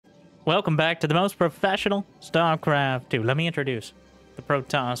Welcome back to the most professional StarCraft 2. Let me introduce the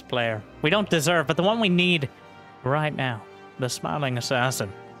Protoss player we don't deserve, but the one we need right now. The smiling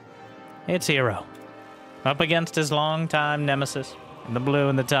assassin. It's herO. Up against his longtime nemesis in the blue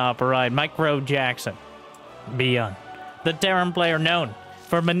in the top right, Micro Jackson. ByuN. The Terran player known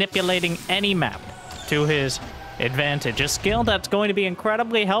for manipulating any map to his advantage. A skill that's going to be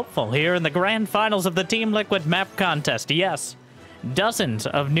incredibly helpful here in the grand finals of the Team Liquid map contest. Yes. Dozens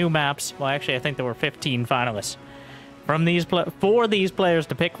of new maps. Well, actually, I think there were 15 finalists from for these players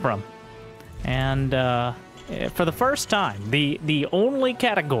to pick from. And for the first time, the only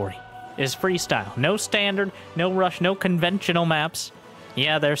category is freestyle. No standard, no rush, no conventional maps.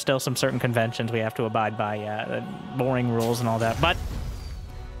 Yeah, there's still some certain conventions we have to abide by, boring rules and all that. But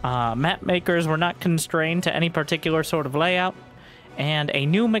map makers were not constrained to any particular sort of layout. And a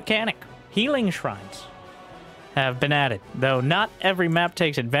new mechanic, healing shrines, have been added. Though not every map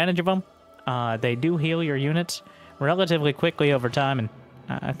takes advantage of them, they do heal your units relatively quickly over time, and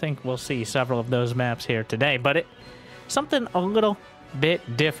I think we'll see several of those maps here today. But something a little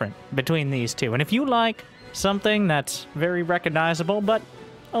bit different between these two. And if you like something that's very recognizable, but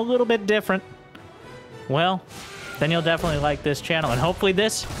a little bit different, well, then you'll definitely like this channel, and hopefully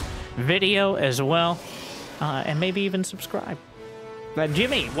this video as well, and maybe even subscribe. But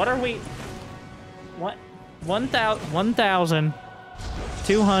Jimmy, what are we... What?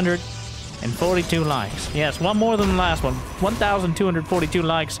 1,242 likes. Yes, one more than the last one. 1,242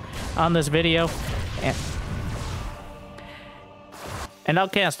 likes on this video. And I'll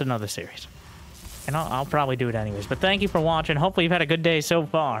cast another series. And I'll probably do it anyways. But thank you for watching. Hopefully you've had a good day so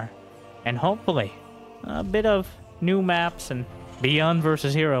far. And hopefully a bit of new maps and ByuN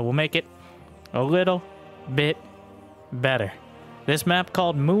versus herO will make it a little bit better. This map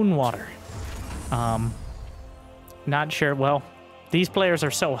called Moonwater. Not sure. Well, these players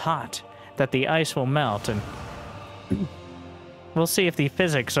are so hot that the ice will melt, and we'll see if the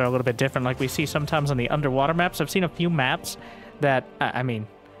physics are a little bit different like we see sometimes on the underwater maps. I've seen a few maps that,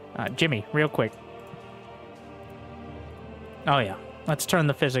 Jimmy, real quick. Oh yeah, let's turn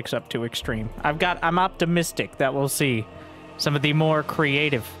the physics up to extreme. I'm optimistic that we'll see some of the more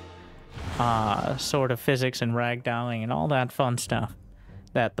creative sort of physics and ragdolling and all that fun stuff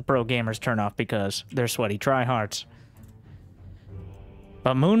that the pro gamers turn off because they're sweaty tryhards.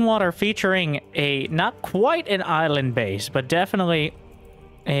 But Moonwater featuring a, not quite an island base, but definitely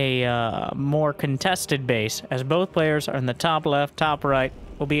a more contested base, as both players are in the top left, top right,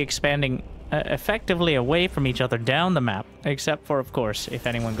 will be expanding effectively away from each other down the map, except for, of course, if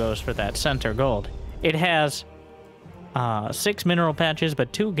anyone goes for that center gold. It has 6 mineral patches,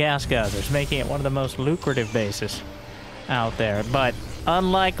 but 2 gas geysers, making it one of the most lucrative bases out there, but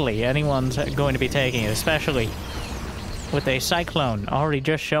unlikely anyone's going to be taking it, especially with a cyclone already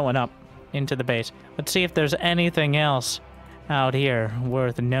just showing up into the base. Let's see if there's anything else out here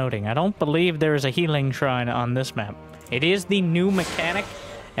worth noting. I don't believe there is a healing shrine on this map. It is the new mechanic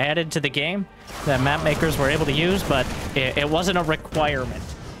added to the game that map makers were able to use, but it wasn't a requirement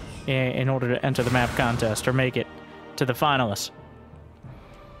in order to enter the map contest or make it to the finalists.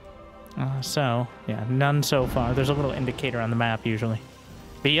 So, yeah, none so far. There's a little indicator on the map, usually.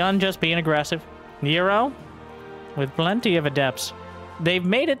 ByuN just being aggressive. herO, with plenty of adepts. They've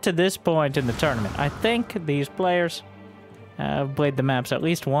made it to this point in the tournament. I think these players have played the maps at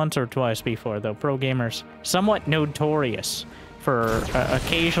least once or twice before, though. Pro gamers, somewhat notorious for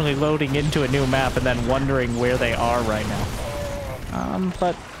occasionally loading into a new map and then wondering where they are right now.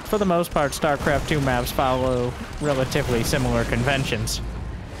 But for the most part, StarCraft 2 maps follow relatively similar conventions.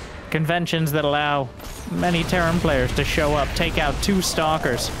 Conventions that allow many Terran players to show up, take out 2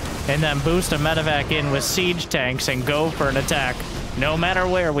 stalkers, and then boost a medevac in with siege tanks and go for an attack, no matter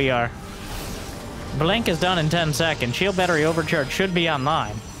where we are. Blink is done in 10 seconds. Shield battery overcharge should be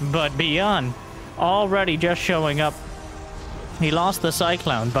online, but ByuN already just showing up. He lost the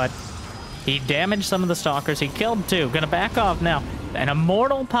Cyclone, but he damaged some of the stalkers. He killed 2. Gonna back off now. An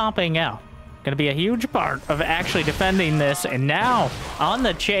Immortal popping out. Gonna be a huge part of actually defending this, and now on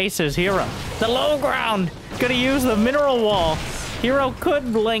the chase is herO. The low ground! Gonna use the mineral wall. herO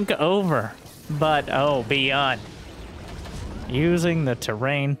could blink over, but oh, ByuN. Using the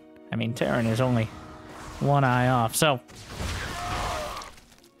terrain. I mean, Terran is only 1 eye off, so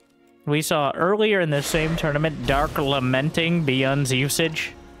we saw earlier in this same tournament Dark lamenting ByuN's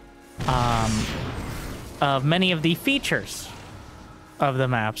usage of many of the features of the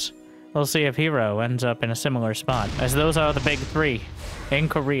maps. We'll see if herO ends up in a similar spot, as those are the big 3 in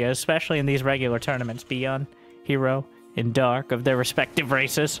Korea, especially in these regular tournaments. ByuN, herO, and Dark of their respective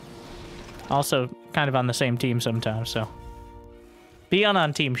races. Also kind of on the same team sometimes, so ByuN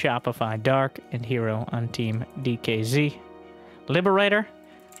on Team Shopify Dark, and herO on Team DKZ. Liberator,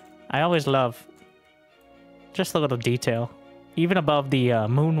 I always love just the little detail, even above the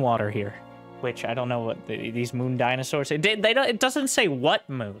moon water here, which I don't know what these moon dinosaurs. It doesn't say what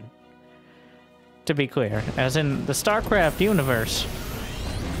moon, to be clear, as in the StarCraft universe.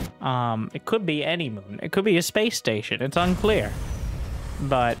 It could be any moon. It could be a space station. It's unclear,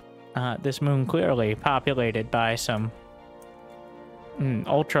 but this moon clearly populated by some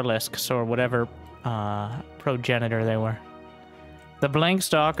ultralisks or whatever progenitor they were. The blank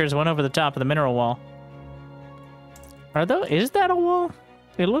stalkers went over the top of the mineral wall. Is that a wall?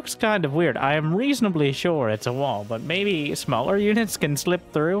 It looks kind of weird. I am reasonably sure it's a wall, but maybe smaller units can slip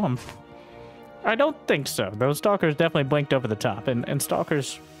through. I don't think so. Those stalkers definitely blinked over the top, and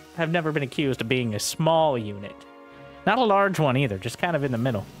stalkers have never been accused of being a small unit. Not a large one either, just kind of in the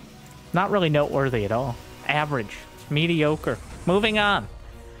middle. Not really noteworthy at all. Average. Mediocre. Moving on.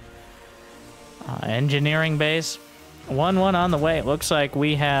 Engineering base. 1-1 on the way. It looks like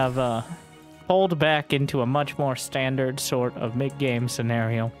we have pulled back into a much more standard sort of mid-game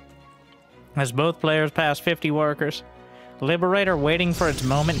scenario. As both players pass 50 workers, Liberator, waiting for its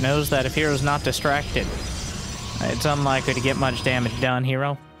moment, knows that if herO's not distracted, it's unlikely to get much damage done.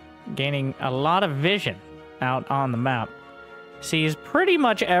 herO, gaining a lot of vision out on the map, sees pretty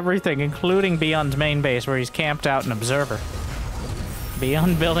much everything, including ByuN's main base, where he's camped out an observer.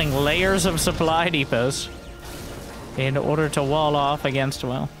 ByuN building layers of supply depots in order to wall off against,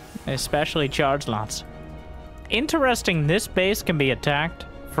 well, especially charge lots. Interesting, this base can be attacked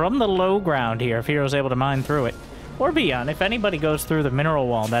from the low ground here if herO's able to mine through it. Or ByuN, if anybody goes through the mineral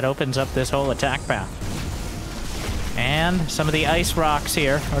wall, that opens up this whole attack path. And some of the ice rocks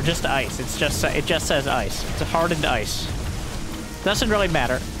here, or just ice. It just says ice. It's a hardened ice. Doesn't really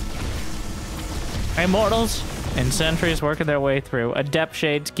matter. Immortals and sentries working their way through. Adept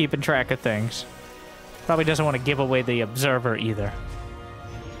Shade's keeping track of things. Probably doesn't want to give away the observer either.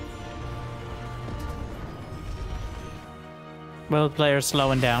 Both players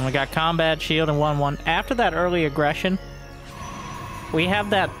slowing down. We got combat, shield, and 1-1. After that early aggression, we have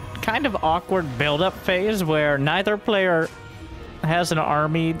that kind of awkward build-up phase where neither player has an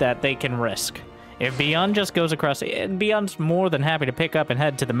army that they can risk. If ByuN just goes across, ByuN's more than happy to pick up and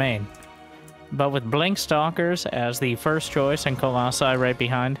head to the main. But with Blink Stalkers as the first choice and Colossi right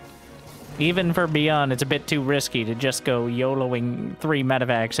behind, even for ByuN, it's a bit too risky to just go YOLOing 3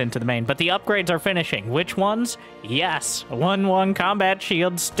 medevacs into the main. But the upgrades are finishing. Which ones? Yes. 1-1 combat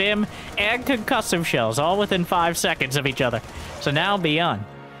shield, stim, and concussive shells, all within 5 seconds of each other. So now ByuN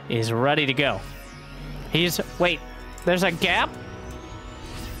is ready to go. Wait, there's a gap?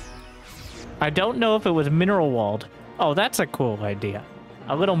 I don't know if it was mineral walled. Oh, that's a cool idea.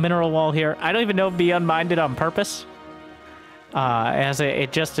 A little mineral wall here. I don't even know if ByuN mined it on purpose. As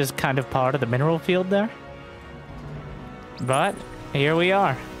it just is kind of part of the mineral field there. But here we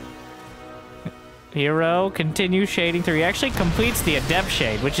are. herO continues shading through. He actually completes the Adept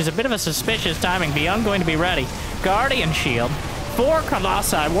Shade, which is a bit of a suspicious timing. ByuN going to be ready. Guardian Shield. 4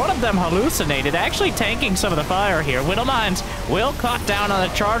 Colossi. One of them hallucinated, actually tanking some of the fire here. Whittle Mines will cut down on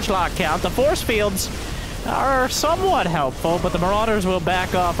the charge lock count. The force fields are somewhat helpful, but the Marauders will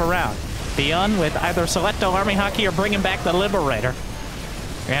back off around. ByuN with either Selecto Army Hockey or bringing back the Liberator.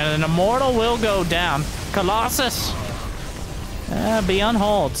 And an Immortal will go down. Colossus. ByuN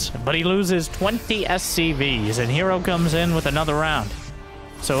holds, but he loses 20 SCVs, and herO comes in with another round.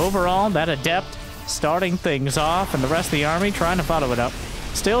 So overall, that Adept starting things off, and the rest of the army trying to follow it up.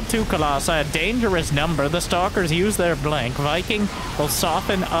 Still 2 Colossi, a dangerous number. The Stalkers use their blink. Viking will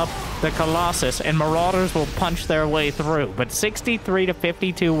soften up the Colossus, and Marauders will punch their way through. But 63 to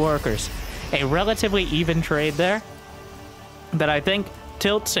 52 workers. A relatively even trade there that I think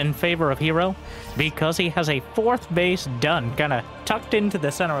tilts in favor of herO because he has a 4th base done, kind of tucked into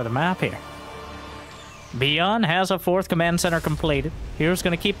the center of the map here. ByuN has a 4th command center completed. herO's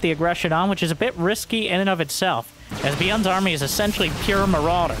going to keep the aggression on, which is a bit risky in and of itself, as ByuN's army is essentially pure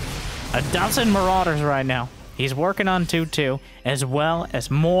Marauder. A dozen Marauders right now. He's working on 2-2, as well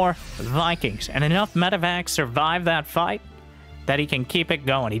as more Vikings, and enough medevacs survive that fight that he can keep it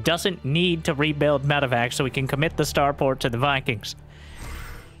going. He doesn't need to rebuild medevacs, so he can commit the starport to the Vikings.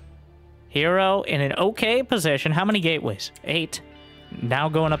 herO in an okay position. How many gateways? 8. Now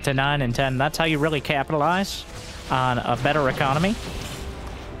going up to 9 and 10. That's how you really capitalize on a better economy.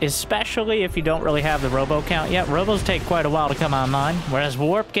 Especially if you don't really have the robo count yet. Robos take quite a while to come online. Whereas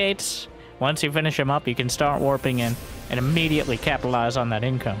warp gates, once you finish them up, you can start warping in and immediately capitalize on that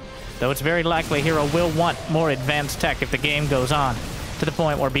income. Though it's very likely herO will want more advanced tech if the game goes on to the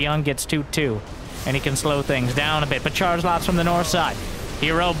point where ByuN gets 2-2. and he can slow things down a bit. But charge lots from the north side.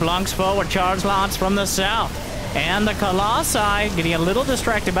 herO blunks forward, charge lots from the south. And the Colossi getting a little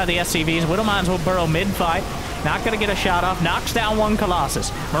distracted by the SCVs. Widowmines will burrow mid-fight. Not going to get a shot off. Knocks down one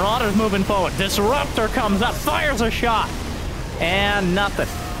Colossus. Marauder's moving forward. Disruptor comes up, fires a shot. And nothing.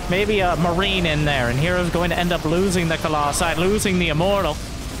 Maybe a Marine in there. And herO's going to end up losing the Colossi, losing the Immortal.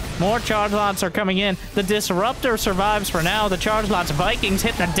 More charge lots are coming in. The Disruptor survives for now. The charge lots, Vikings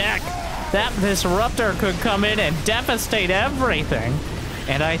hit the deck. That Disruptor could come in and devastate everything.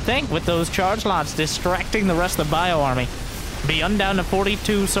 And I think with those charge lots distracting the rest of the Bio army, ByuN down to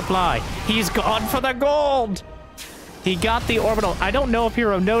 42 supply. He's gone for the gold. He got the orbital. I don't know if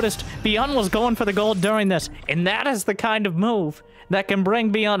herO noticed, ByuN was going for the gold during this, and that is the kind of move that can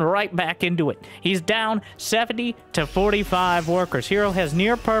bring ByuN right back into it. He's down 70 to 45 workers. herO has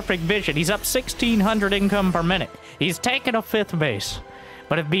near perfect vision. He's up 1,600 income per minute. He's taken a 5th base.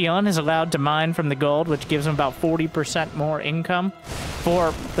 But if ByuN is allowed to mine from the gold, which gives him about 40% more income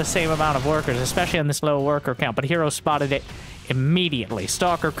for the same amount of workers, especially on this low worker count. But herO spotted it immediately.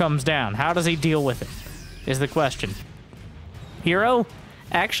 Stalker comes down. How does he deal with it, is the question. herO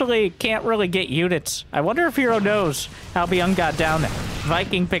actually can't really get units. I wonder if herO knows how ByuN got down there.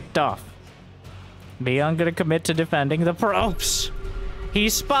 Viking picked off. ByuN gonna commit to defending the probes. He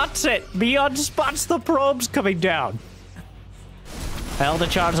spots it. ByuN spots the probes coming down. Well, the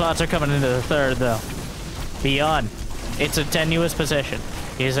charge lots are coming into the 3rd, though. ByuN, it's a tenuous position.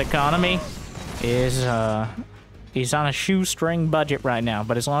 His economy is, he's on a shoestring budget right now,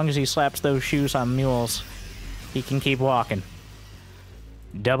 but as long as he slaps those shoes on mules, he can keep walking.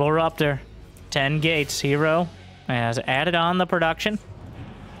 Double Ruptor, 10 gates. herO has added on the production.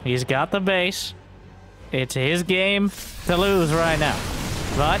 He's got the base. It's his game to lose right now.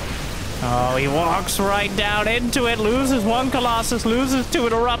 But, oh, he walks right down into it, loses one Colossus, loses two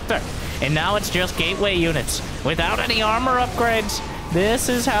Ruptor. And now it's just gateway units. Without any armor upgrades, this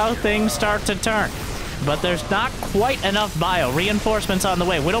is how things start to turn. But there's not quite enough bio. Reinforcements on the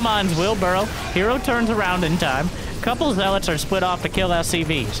way. Widowmines will burrow. herO turns around in time. Couple Zealots are split off to kill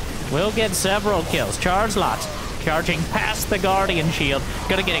SCVs. We'll get several kills. Charge lots. Charging past the Guardian Shield.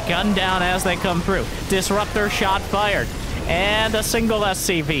 Gonna get a gun down as they come through. Disruptor shot fired. And a single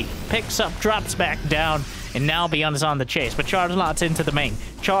SCV. Picks up, drops back down. And now ByuN is on the chase. But charge lots into the main.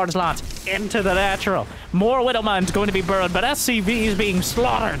 Charge lots into the natural. More Widowmines going to be burrowed. But SCVs being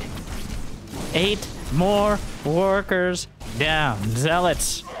slaughtered. 8 more workers down.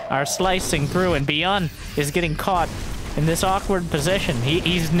 Zealots are slicing through, and ByuN is getting caught in this awkward position.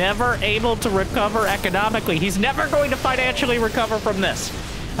 He's never able to recover economically. He's never going to financially recover from this.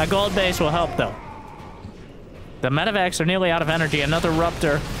 A gold base will help, though. The medevacs are nearly out of energy. Another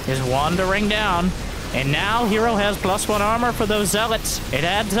Ruptor is wandering down, and now herO has +1 armor for those Zealots. It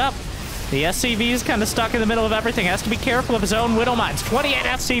adds up. The SCV is kind of stuck in the middle of everything. Has to be careful of his own Widowmines. 28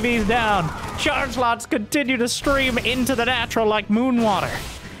 SCVs down. Charge lots continue to stream into the natural like moon water.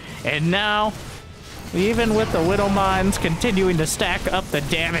 And now, even with the Widowmines continuing to stack up the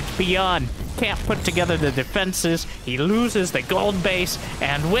damage, ByuN can't put together the defenses. He loses the gold base,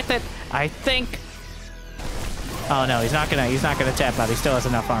 and with it, I think... Oh no, he's not gonna tap out. He still has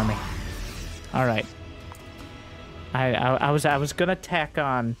enough army. All right. I was gonna tack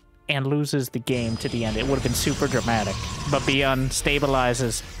on and loses the game to the end. It would have been super dramatic. But ByuN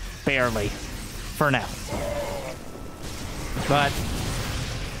stabilizes barely for now. But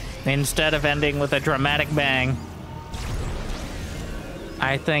instead of ending with a dramatic bang,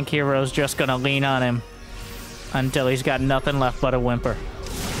 I think herO's just gonna lean on him until he's got nothing left but a whimper.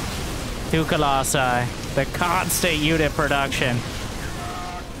 2 Colossi. The constant unit production.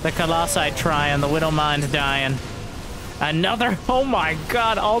 The Colossi trying, the Widowmines dying. Another, oh my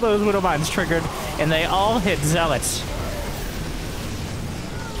god, all those Widowmines triggered, and they all hit Zealots.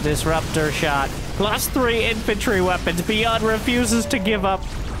 Disruptor shot. +3 infantry weapons. ByuN refuses to give up.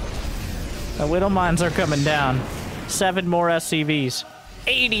 The Widowmines are coming down. 7 more SCVs.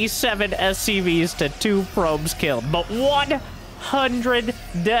 87 SCVs to 2 probes killed, but 100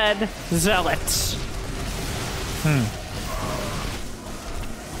 dead Zealots.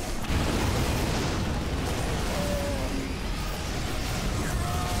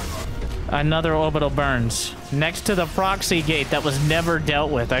 Another orbital burns. Next to the proxy gate that was never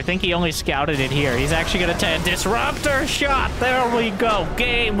dealt with. I think he only scouted it here. He's actually gonna take a disruptor shot. There we go.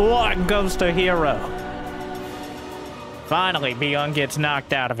 Game 1 goes to herO. Finally, ByuN gets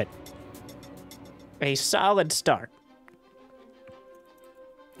knocked out of it. A solid start.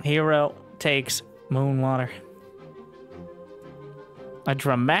 herO takes Moonwater. A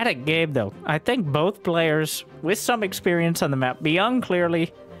dramatic game, though. I think both players with some experience on the map. ByuN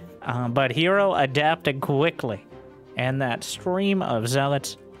clearly But herO adapted quickly. And that stream of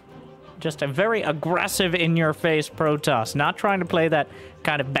zealots, just a very aggressive in-your-face Protoss. Not trying to play that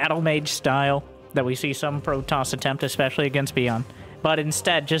kind of battle mage style that we see some Protoss attempt, especially against ByuN. But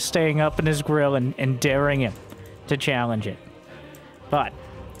instead, just staying up in his grill and daring him to challenge it. But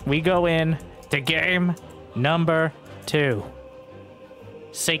we go in to game number 2.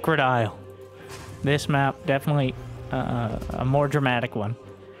 Sacred Isle. This map, definitely a more dramatic one.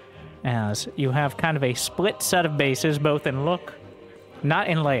 As you have kind of a split set of bases, both in look, not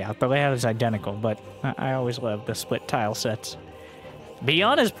in layout. The layout is identical, but I always love the split tile sets.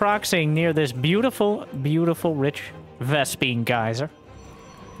 ByuN is proxying near this beautiful, beautiful, rich Vespine geyser,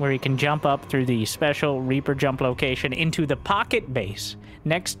 where you can jump up through the special Reaper jump location into the pocket base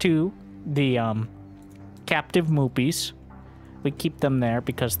next to the captive moopies. We keep them there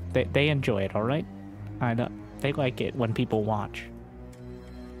because they enjoy it, all right? They like it when people watch.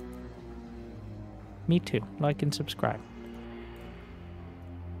 Me too. Like and subscribe.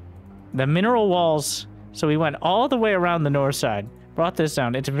 The mineral walls. So we went all the way around the north side. Brought this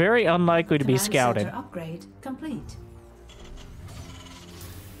down. It's very unlikely to be scouted. Upgrade complete.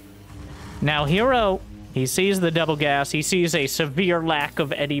 Now herO, he sees the double gas. He sees a severe lack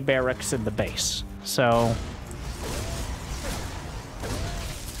of any barracks in the base. So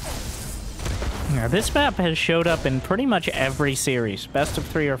now this map has showed up in pretty much every series. Best of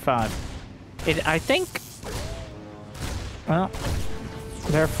 3 or 5. I think... Well,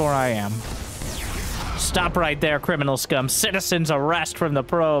 therefore I am. Stop right there, criminal scum. Citizens arrest from the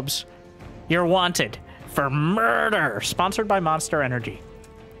probes. You're wanted for murder. Sponsored by Monster Energy.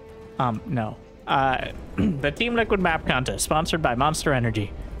 No. The Team Liquid map contest. Sponsored by Monster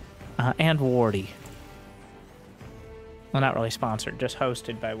Energy. And Wardi. Well, not really sponsored. Just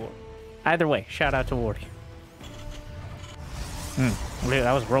hosted by Wardi. Either way, shout out to Wardi.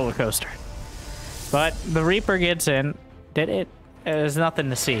 That was a roller coaster. But the Reaper gets in. Did it? There's nothing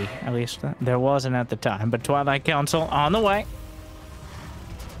to see. At least there wasn't at the time. But Twilight Council on the way.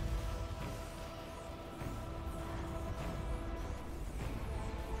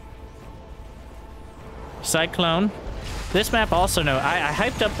 Cyclone. This map also, I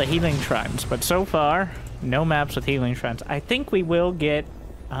hyped up the healing shrines, but so far, no maps with healing shrines. I think we will get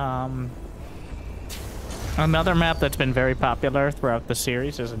another map that's been very popular throughout the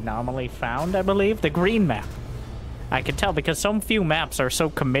series is Anomaly Found, I believe. The green map. I can tell because so few maps are so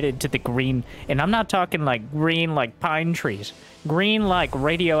committed to the green. And I'm not talking like green like pine trees. Green like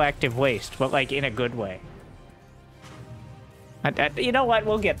radioactive waste, but like in a good way. You know what?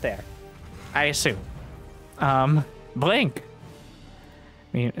 We'll get there. I assume. Blink.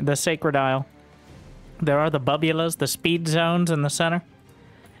 I mean, the Sacred Isle. There are the bubulas, the speed zones in the center.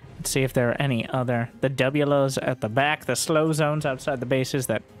 Let's see if there are any other. The Wulas at the back, the slow zones outside the bases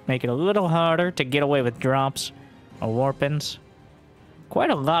that make it a little harder to get away with drops or warpins.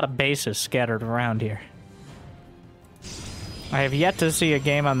 Quite a lot of bases scattered around here. I have yet to see a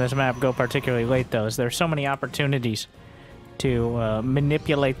game on this map go particularly late, though, as there's so many opportunities to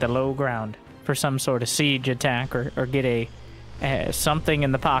manipulate the low ground for some sort of siege attack or get something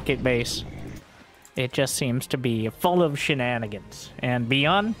in the pocket base. It just seems to be full of shenanigans. And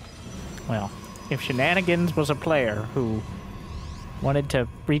ByuN, well, if Shenanigans was a player who wanted to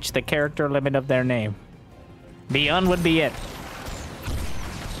reach the character limit of their name, ByuN would be it.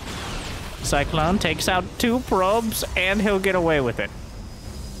 Cyclone takes out 2 probes, and he'll get away with it.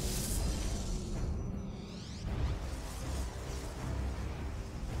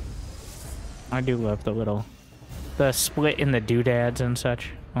 I do love the split in the doodads and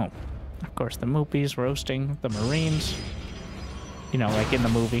such. Oh. Of course, the moopies roasting the Marines. You know, like in the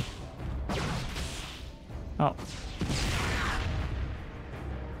movie. Oh.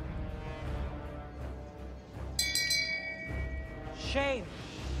 Shame.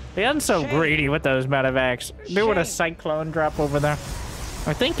 ByuN's so greedy with those medevacs. Doing a Cyclone drop over there.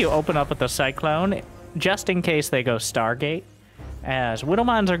 I think you open up with the Cyclone just in case they go Stargate. As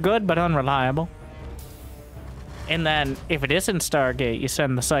Widowmines are good but unreliable. And then, if it isn't Stargate, you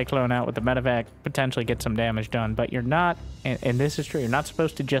send the Cyclone out with the medevac, potentially get some damage done. But you're not, and this is true, you're not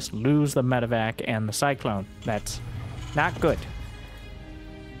supposed to just lose the medevac and the Cyclone. That's not good.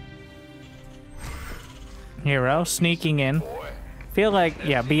 herO sneaking in. Feel like,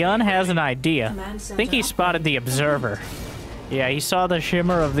 yeah, ByuN has an idea. I think he spotted the Observer. Yeah, he saw the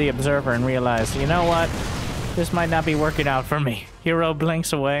shimmer of the Observer and realized, you know what? This might not be working out for me. herO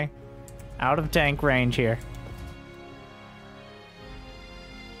blinks away. Out of tank range here.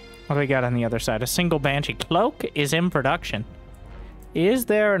 What do we got on the other side? A single Banshee. Cloak is in production. Is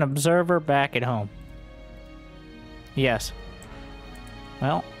there an Observer back at home? Yes.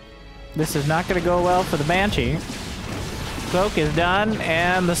 Well, This is not going to go well for the Banshee. Cloak is done,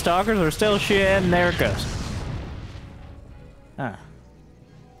 and the Stalkers are still shit, and there it goes. Huh.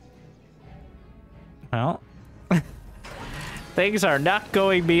 Well, things are not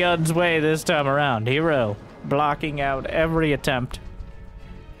going ByuN's way this time around. herO blocking out every attempt.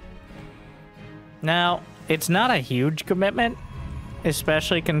 Now, it's not a huge commitment,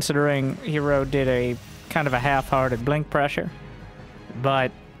 especially considering herO did a kind of a half-hearted blink pressure.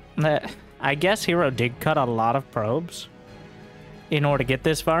 But I guess herO did cut a lot of probes in order to get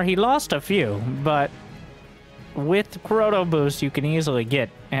this far. He lost a few, but with Proto boost, you can easily get.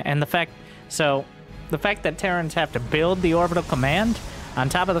 And the fact that Terrans have to build the orbital command, on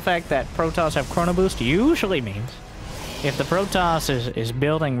top of the fact that Protoss have chrono boost, usually means if the Protoss is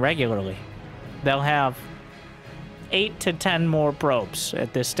building regularly, they'll have 8 to 10 more probes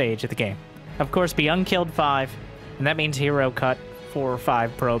at this stage of the game. Of course, ByuN killed 5, and that means herO cut 4 or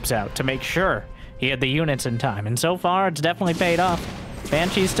 5 probes out to make sure he had the units in time. And so far, it's definitely paid off.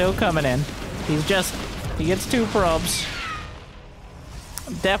 Banshee's still coming in. He gets 2 probes.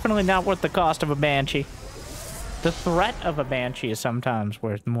 Definitely not worth the cost of a Banshee. The threat of a Banshee is sometimes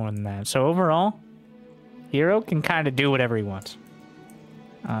worth more than that. So overall, herO can kind of do whatever he wants.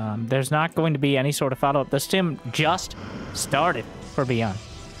 There's not going to be any sort of follow-up. The stim just started for ByuN.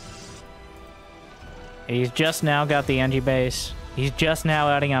 He's just now got the NG base. He's just now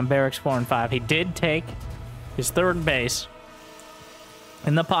adding on barracks 4 and 5. He did take his 3rd base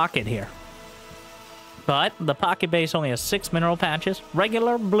in the pocket here. But the pocket base only has 6 mineral patches.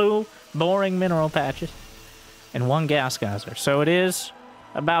 Regular, blue, boring mineral patches. And 1 gas geyser. So it is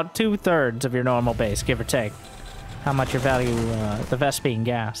about 2/3 of your normal base, give or take. How much you value the Vespene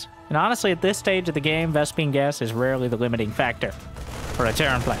gas. And honestly, at this stage of the game, Vespene gas is rarely the limiting factor for a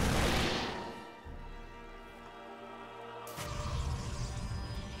Terran player.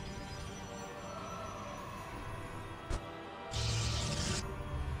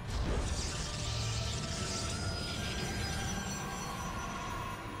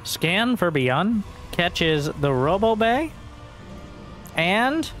 Scan for ByuN catches the Robo Bay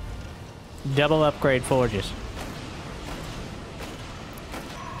and double upgrade forges.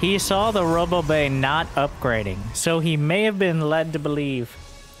 He saw the Robo Bay not upgrading, so he may have been led to believe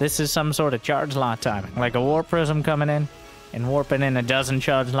this is some sort of charge lot timing, like a Warp Prism coming in and warping in a dozen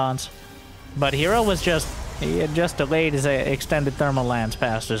charge lots. But herO was he had just delayed his extended thermal lance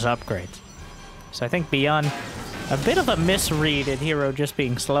past his upgrades. So I think ByuN, a bit of a misread at herO just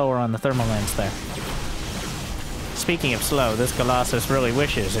being slower on the thermal lance there. Speaking of slow, this Colossus really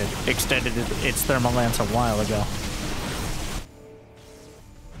wishes it extended its thermal lance a while ago.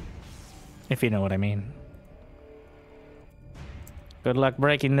 If you know what I mean. Good luck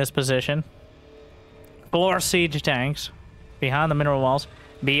breaking this position. 4 siege tanks behind the mineral walls.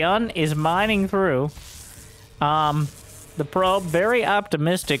 ByuN is mining through. The probe, very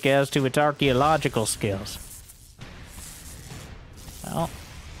optimistic as to its archaeological skills. Well,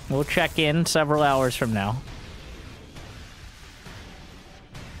 we'll check in several hours from now.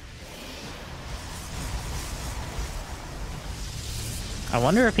 I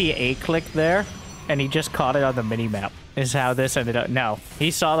wonder if he A-clicked there, and he just caught it on the mini-map, is how this ended up. No,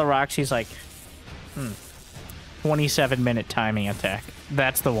 he saw the rocks, he's like, 27-minute timing attack.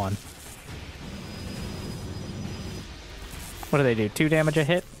 That's the one. What do they do, 2 damage a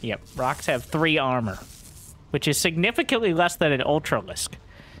hit? Yep, rocks have 3 armor, which is significantly less than an Ultralisk.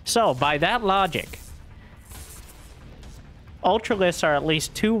 So, by that logic, Ultralisks are at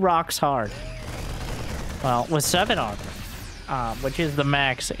least 2 rocks hard. Well, with 7 armor. Which is the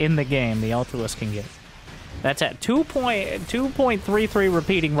max in the game the Ultralisk can get. That's at 2.33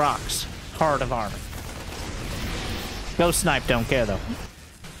 repeating rocks hard of armor. Ghost Snipe don't care though.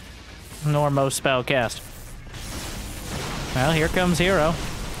 Nor most spellcast. Well, here comes herO.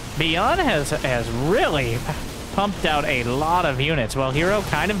 ByuN has really pumped out a lot of units, while herO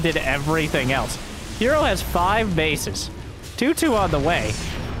kind of did everything else. herO has 5 bases. 2-2 on the way.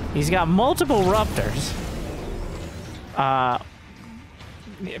 He's got multiple Ruptors.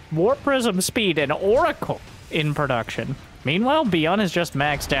 Warp Prism speed and Oracle in production. Meanwhile, ByuN is just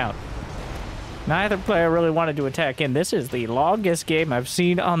maxed out. Neither player really wanted to attack in. This is the longest game I've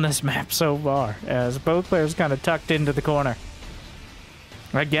seen on this map so far, as both players kind of tucked into the corner.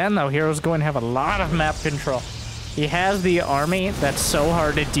 Again, though, herO's going to have a lot of map control. He has the army that's so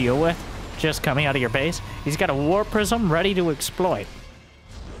hard to deal with, just coming out of your base. He's got a Warp Prism ready to exploit.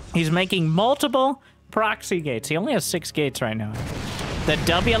 He's making multiple proxy gates. He only has 6 gates right now. The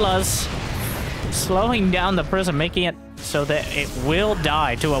WLU's slowing down the prism, making it so that it will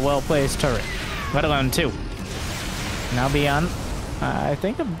die to a well-placed turret, let alone 2. Now ByuN, I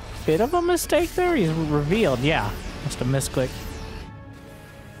think bit of a mistake there. He's revealed. Yeah, must have misclicked.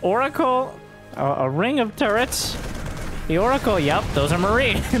 Oracle, a ring of turrets. The Oracle, yep, those are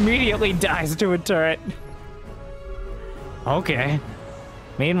Marine. Immediately dies to a turret. Okay.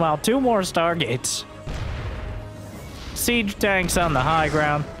 Meanwhile, 2 more Stargates. Siege tanks on the high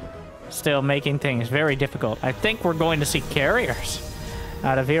ground. Still making things very difficult. I think we're going to see carriers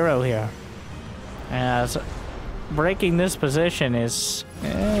out of herO here. As breaking this position is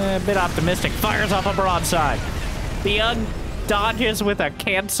a bit optimistic. Fires off a broadside. ByuN dodges with a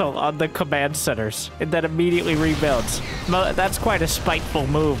cancel on the command centers and then immediately rebuilds. That's quite a spiteful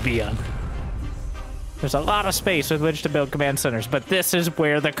move, ByuN. There's a lot of space with which to build command centers, but this is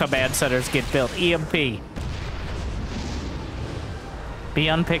where the command centers get built. EMP.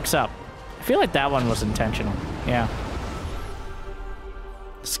 ByuN picks up. I feel like that one was intentional. Yeah.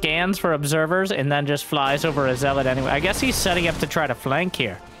 Scans for observers and then just flies over a zealot anyway. I guess he's setting up to try to flank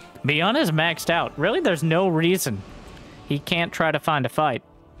here. ByuN is maxed out. Really, there's no reason he can't try to find a fight.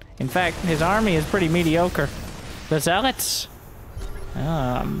 In fact, his army is pretty mediocre. The zealots...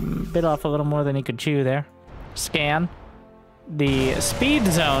 bit off a little more than he could chew there. Scan. The speed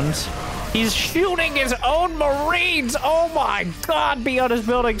zones. He's shooting his own Marines! Oh my god! ByuN is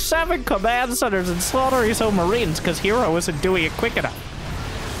building 7 command centers and slaughtering his own Marines because herO isn't doing it quick enough.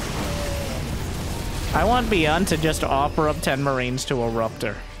 I want ByuN to just offer up 10 Marines to a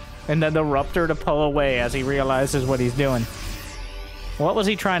Ruptor. And then the Ruptor to pull away as he realizes what he's doing. What was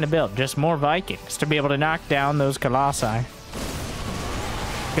he trying to build? Just more Vikings to be able to knock down those Colossi.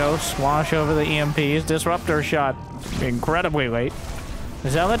 Go swash over the EMPs. Disruptor shot incredibly late.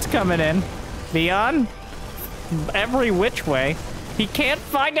 Zealots coming in. ByuN, every which way. He can't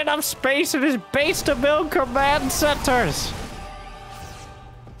find enough space in his base to build command centers.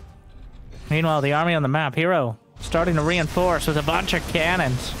 Meanwhile, the army on the map, herO, starting to reinforce with a bunch of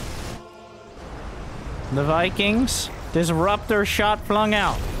cannons. The Vikings, Disruptor shot flung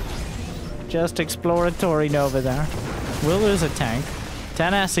out. Just exploratory Nova there. We'll lose a tank.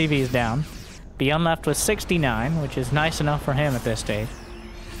 10 SCVs down. ByuN left with 69, which is nice enough for him at this stage.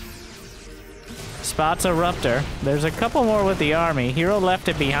 Spots a Ruptor. There's a couple more with the army. herO left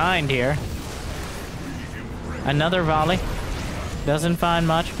it behind here. Another volley. Doesn't find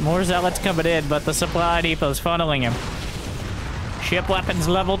much. More zealots coming in, but the supply depot's funneling him. Ship weapons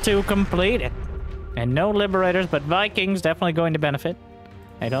level 2 completed. And no Liberators, but Vikings definitely going to benefit.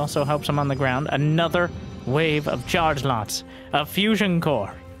 It also helps him on the ground. Another wave of charge lots. A fusion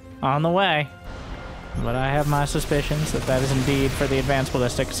core on the way. But I have my suspicions that that is indeed for the advanced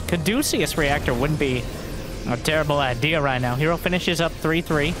ballistics. Caduceus reactor wouldn't be a terrible idea right now. herO finishes up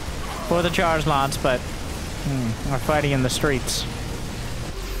 3-3 for the charge lots, but we're fighting in the streets.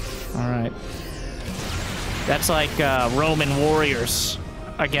 Alright. That's like Roman warriors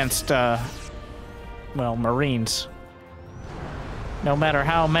against, well, Marines. No matter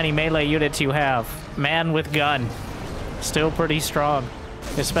how many melee units you have, man with gun, still pretty strong,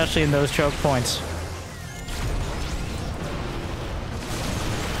 especially in those choke points.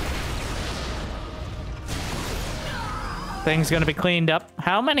 Things gonna be cleaned up.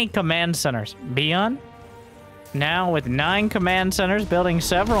 How many command centers? ByuN? Now with 9 command centers, building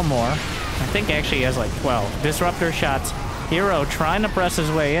several more. I think actually he has like 12. Disruptor shots. herO trying to press his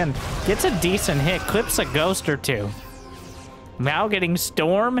way in. Gets a decent hit. Clips a ghost or 2. Now getting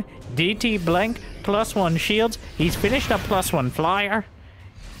Storm, DT Blink, +1 shields. He's finished up +1 flyer.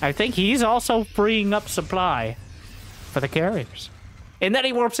 I think he's also freeing up supply for the carriers. And then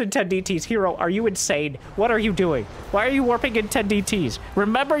he warps in 10 DTs. herO, are you insane? What are you doing? Why are you warping in 10 DTs?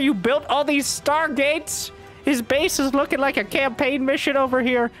 Remember you built all these Stargates? His base is looking like a campaign mission over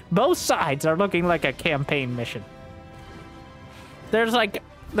here. Both sides are looking like a campaign mission.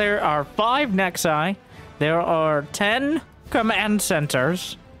 There are 5 Nexi. There are 10 command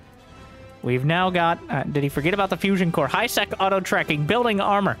centers. We've now got, did he forget about the fusion core? High-sec auto-tracking, building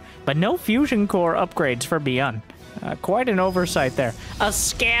armor, but no fusion core upgrades for ByuN. Quite an oversight there. A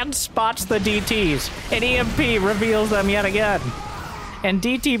scan spots the DTs. An EMP reveals them yet again. And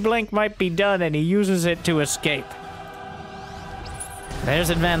DT Blink might be done, and he uses it to escape. There's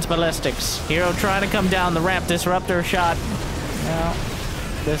advanced ballistics. herO trying to come down the ramp. Disruptor shot. Well,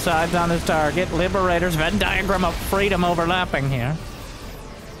 decides on his target. Liberators, Venn diagram of freedom overlapping here.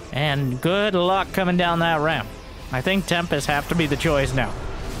 And good luck coming down that ramp. I think Tempest have to be the choice now.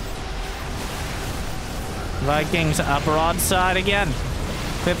 Vikings a broadside again.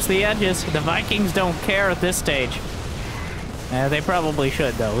 Clips the edges. The Vikings don't care at this stage. They probably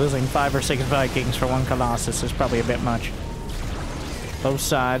should, though. Losing 5 or 6 Vikings for 1 Colossus is probably a bit much. Both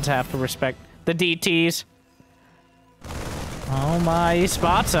sides have to respect the DTs. Oh my, he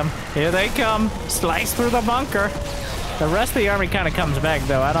spots them. Here they come. Slice through the bunker. The rest of the army kind of comes back,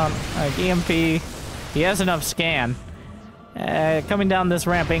 though. I don't... Like, EMP... He has enough scan. Coming down this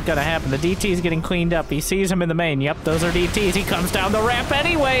ramp ain't gonna happen. The DT's getting cleaned up. He sees him in the main. Yep, those are DTs. He comes down the ramp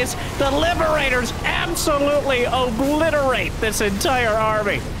anyways. The Liberators absolutely obliterate this entire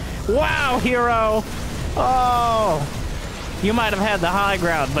army. Wow, herO. Oh. You might have had the high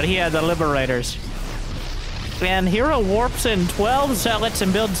ground, but he had the Liberators. And herO warps in 12 Zealots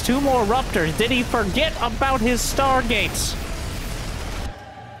and builds 2 more Ruptors. Did he forget about his Stargates?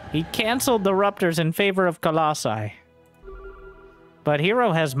 He canceled the Ruptors in favor of Colossi. But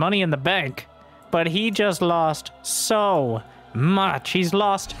herO has money in the bank. But he just lost so much. He's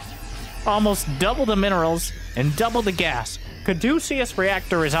lost almost double the minerals and double the gas. Caduceus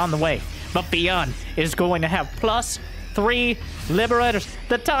Reactor is on the way. But ByuN is going to have +3 Liberators.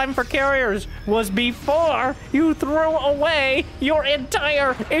 The time for carriers was before you threw away your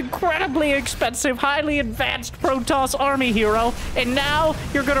entire incredibly expensive, highly advanced Protoss army, herO. And now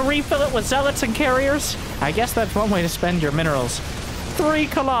you're gonna refill it with Zealots and carriers? I guess that's one way to spend your minerals. 3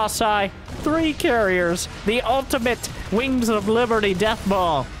 Colossi, 3 carriers, the ultimate Wings of Liberty death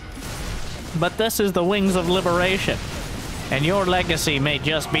ball. But this is the Wings of Liberation. And your legacy may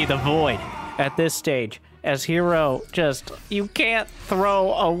just be the void at this stage. As herO, just, you can't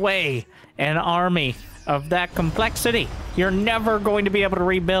throw away an army of that complexity. You're never going to be able to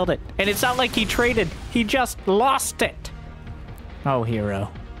rebuild it. And it's not like he traded, he just lost it. Oh,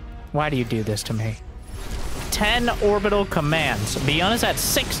 herO, why do you do this to me? 10 orbital commands. ByuN is at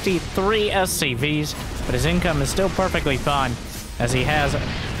 63 SCVs, but his income is still perfectly fine, as he has,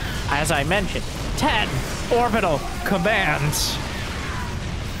 as I mentioned, 10 orbital commands.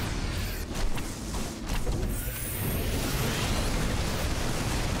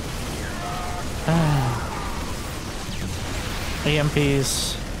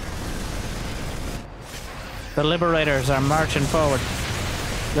 EMPs. The Liberators are marching forward.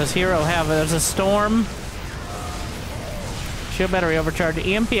 Does herO have... There's a storm. Shield battery overcharge.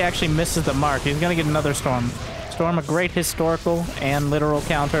 EMP actually misses the mark. He's gonna get another storm. Storm, a great historical and literal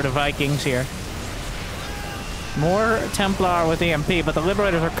counter to Vikings here. More Templar with EMP, but the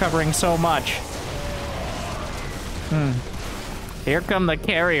Liberators are covering so much. Here come the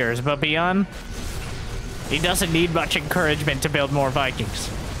carriers, but ByuN, he doesn't need much encouragement to build more Vikings.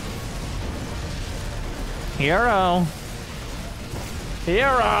 herO.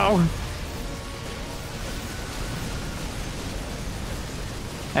 herO.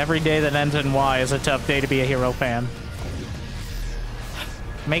 Every day that ends in Y is a tough day to be a herO fan.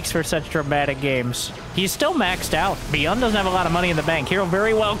 Makes for such dramatic games. He's still maxed out. ByuN doesn't have a lot of money in the bank. herO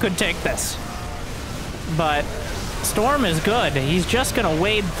very well could take this. But Storm is good. He's just gonna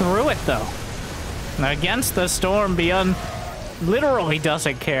wade through it, though. Against the Storm, ByuN literally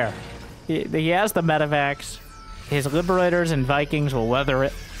doesn't care. He has the medevacs. His Liberators and Vikings will weather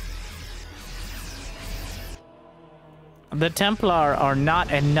it. The Templar are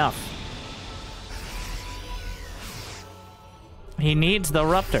not enough. He needs the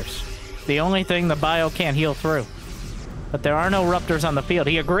Ruptors. The only thing the Bio can't heal through. But there are no Ruptors on the field.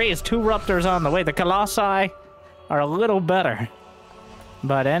 He agrees, 2 Ruptors on the way. The Colossi are a little better.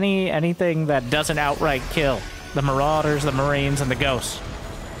 But anything that doesn't outright kill the Marauders, the Marines, and the Ghosts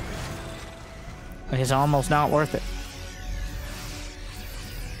is almost not worth it.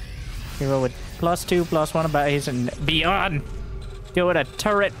 herO with +2, +1 about his and ByuN doing a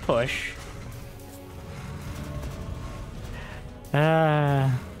turret push.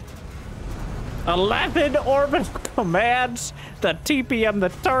 11 orbital commands. The TPM, the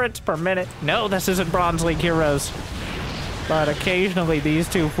turrets per minute. No, this isn't Bronze League heroes. But occasionally these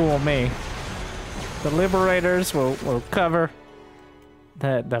two fool me. The Liberators will cover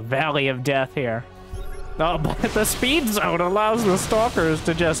the Valley of Death here. Oh, but the speed zone allows the Stalkers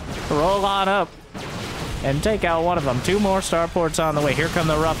to just roll on up and take out one of them. 2 more starports on the way. Here come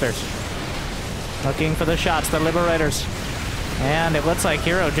the Ruptors. Looking for the shots, the Liberators. And it looks like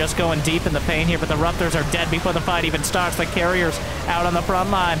herO just going deep in the pain here, but the Ruptors are dead before the fight even starts. The carriers out on the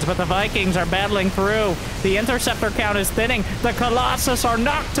front lines, but the Vikings are battling through. The interceptor count is thinning. The Colossus are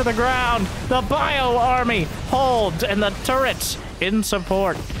knocked to the ground. The Bio army holds, and the turrets in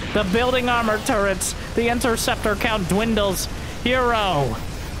support. The building armor turrets, the interceptor count dwindles. herO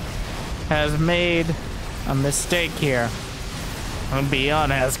has made a mistake here, and ByuN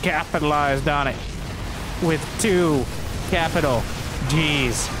has capitalized on it with 2 capital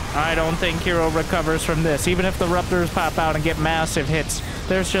G's. I don't think herO recovers from this. Even if the Ruptors pop out and get massive hits,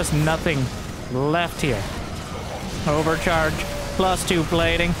 there's just nothing left here. Overcharge, +2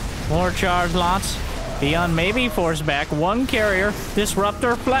 plating, more charge lots. ByuN maybe force back. One carrier.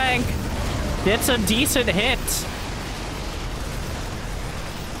 Disruptor flank. It's a decent hit.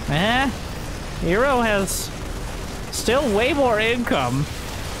 herO has still way more income.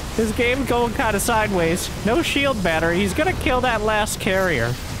 This game's going kind of sideways. No shield battery. He's gonna kill that last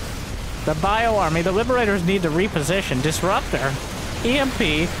carrier. The Bio Army, the Liberators need to reposition. Disruptor.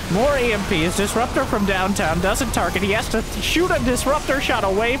 EMP. More EMPs. Disruptor from downtown. Doesn't target. He has to shoot a Disruptor shot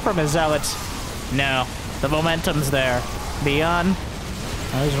away from his Zealots. No. The momentum's there. ByuN.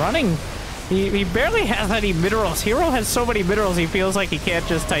 Oh, he's running. He barely has any minerals. herO has so many minerals he feels like he can't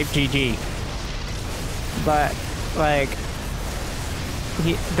just type GG. But, like...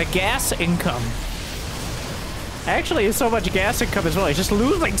 the gas income... Actually, it's so much gas income as well. He's just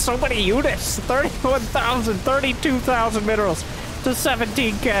losing so many units. 31,000, 32,000 minerals to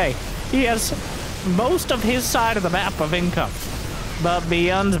 17k. He has most of his side of the map of income. But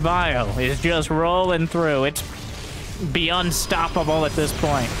ByuN's bio is just rolling through. It's ByuNstoppable at this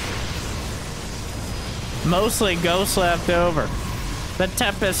point. Mostly ghosts left over. The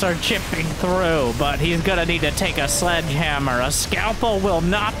Tempests are chipping through, but he's gonna need to take a sledgehammer. A scalpel will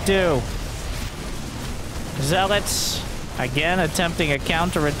not do. Zealots, again, attempting a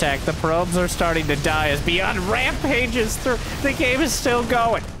counterattack. The probes are starting to die as ByuN rampages through. The game is still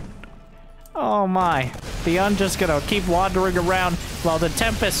going. Oh my. ByuN just gonna keep wandering around while the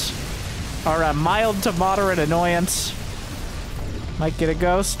Tempests are a mild to moderate annoyance. Might get a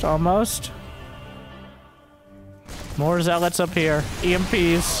ghost, almost. More Zealots up here.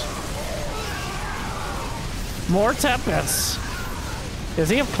 EMPs. More Tempests. Does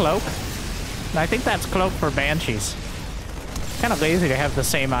he have Cloak? I think that's Cloak for Banshees. Kind of lazy to have the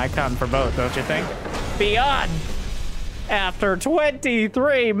same icon for both, don't you think? ByuN! After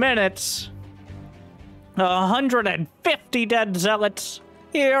 23 minutes, 150 dead Zealots.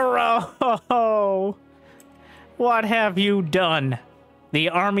 herO! What have you done? The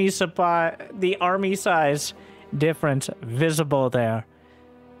army size difference visible there.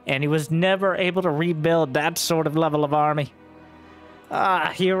 And he was never able to rebuild that sort of level of army.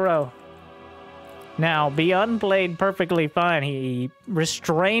 Ah, herO. Now, ByuN played perfectly fine. He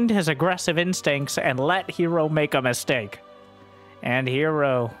restrained his aggressive instincts and let herO make a mistake. And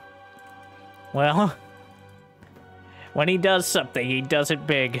herO, well, when he does something, he does it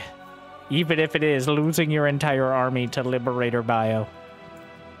big. Even if it is losing your entire army to Liberator Bio.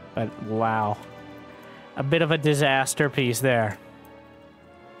 But, wow. A bit of a disaster piece there.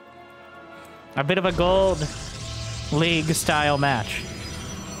 A bit of a Gold League-style match.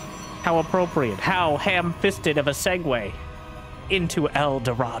 How appropriate, how ham-fisted of a segue into El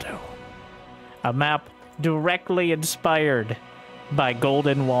Dorado. A map directly inspired by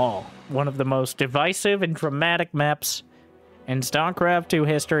Golden Wall, one of the most divisive and dramatic maps in StarCraft 2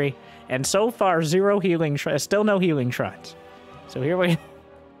 history, and so far zero healing shrines, still no healing shrines. So here we...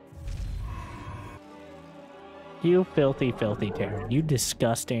 You filthy, filthy Terran. You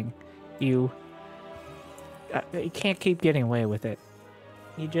disgusting. You can't keep getting away with it.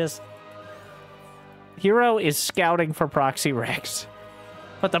 You just... herO is scouting for Proxy Rex.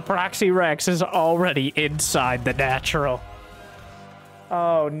 But the Proxy Rex is already inside the natural.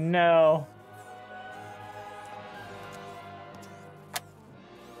 Oh no.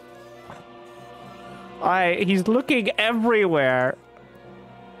 He's looking everywhere.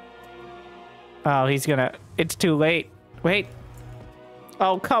 Oh, he's gonna... It's too late. Wait.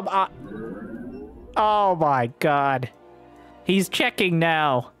 Oh, come on. Oh my god. He's checking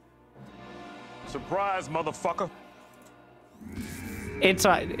now. Surprise, motherfucker.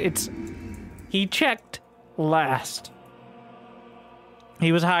 He checked last.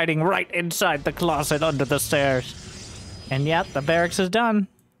 He was hiding right inside the closet under the stairs. And yet, the barracks is done.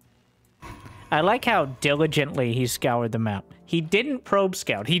 I like how diligently he scoured the map. He didn't probe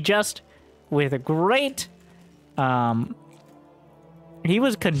scout. He just, with a great, he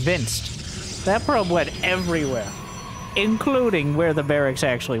was convinced. That probe went everywhere, including where the barracks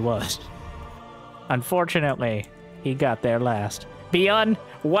actually was. Unfortunately, he got there last. ByuN,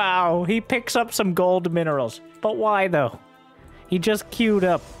 wow, he picks up some gold minerals. But why, though? He just queued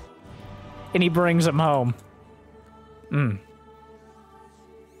up, and he brings them home.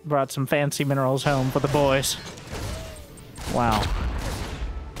 Brought some fancy minerals home for the boys. Wow.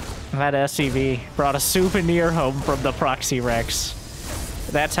 That SCV brought a souvenir home from the Proxy Rex.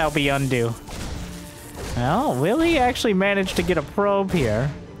 That's how ByuN do. Well, will he actually manage to get a probe here?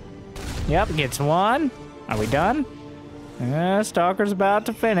 Yep, gets one. Are we done? Stalker's about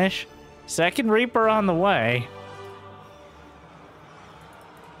to finish. Second Reaper on the way.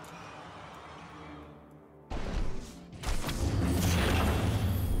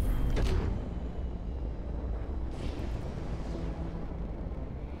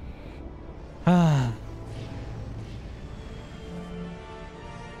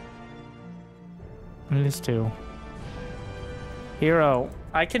 It is too. herO,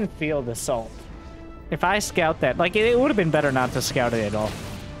 I can feel the salt. If I scout that, like, it would have been better not to scout it at all.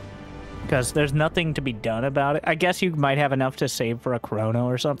 Because there's nothing to be done about it. I guess you might have enough to save for a chrono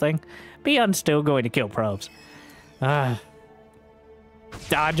or something. ByuN's still going to kill probes.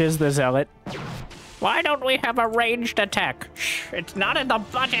 Dodges the zealot. Why don't we have a ranged attack? Shh, it's not in the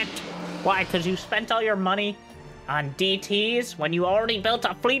budget. Why, because you spent all your money on DTs when you already built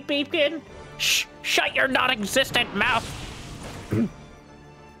a fleet beacon? Shh, shut your non-existent mouth.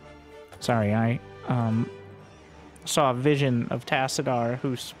 Sorry, I saw a vision of Tassadar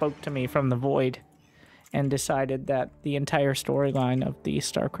who spoke to me from the void and decided that the entire storyline of the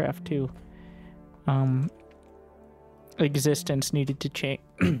StarCraft 2 existence needed to change.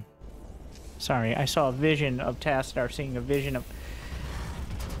 Sorry, I saw a vision of Tassadar seeing a vision of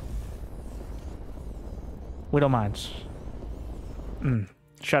Widow Mines.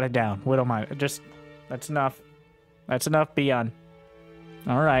 Shut it down. Widow Mines. Just, that's enough. That's enough, ByuN.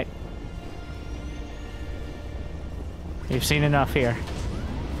 Alright. You've seen enough here.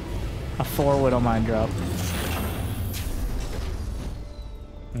 A 4 Widow Mine drop.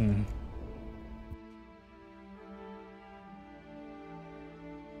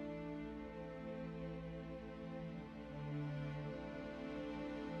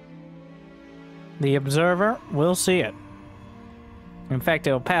 The observer will see it. In fact,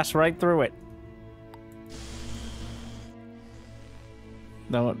 it'll pass right through it.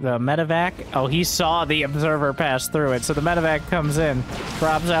 The medevac, oh, he saw the observer pass through it, so the medevac comes in,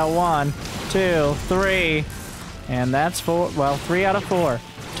 drops out 1, 2, 3, and that's 4, well, 3 out of 4.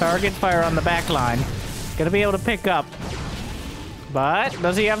 Target fire on the back line. Gonna be able to pick up. But,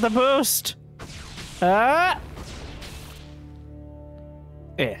 does he have the boost?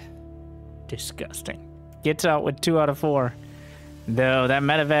 Disgusting. Gets out with 2 out of 4. No, that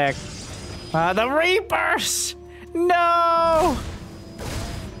medevac. The Reapers! No!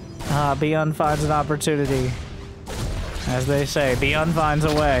 ByuN finds an opportunity. As they say, ByuN finds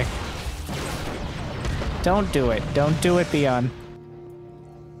a way. Don't do it. Don't do it, ByuN.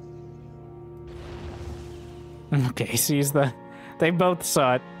 Okay, sees the... They both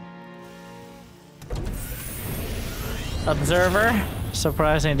saw it. Observer.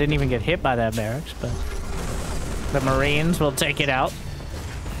 Surprising it didn't even get hit by that barracks, but... The Marines will take it out.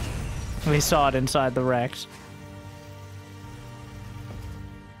 We saw it inside the wrecks.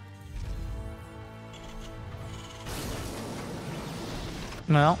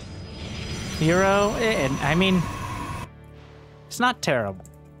 Well, herO, I mean, it's not terrible.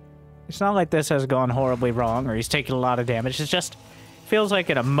 It's not like this has gone horribly wrong or he's taken a lot of damage. It just feels like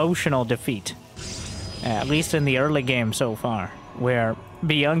an emotional defeat. At least in the early game so far, where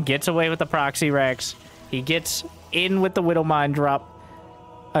ByuN gets away with the proxy wrecks. He gets in with the Widow Mine drop.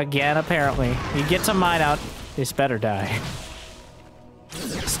 Again, apparently. He gets a mine out. This better die.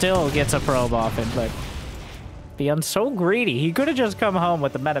 Still gets a probe off it, but... ByuN's so greedy. He could have just come home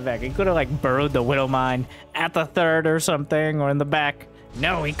with the medevac. He could have, like, burrowed the Widow Mine at the 3rd or something, or in the back.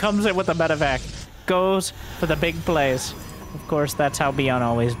 No, he comes in with the medevac. Goes for the big plays. Of course, that's how ByuN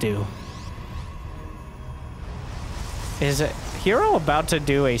always do. Is it herO about to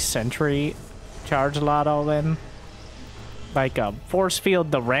do a sentry charge lot all in? Like a force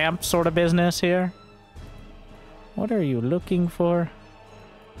field the ramp sort of business here? What are you looking for?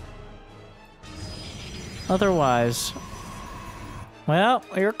 Otherwise... Well,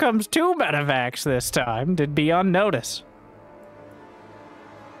 here comes 2 medevacs this time. Did ByuN notice?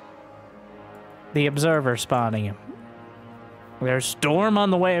 The observer spotting him. There's Storm on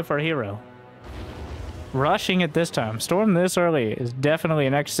the way for herO. Rushing it this time. Storm this early is definitely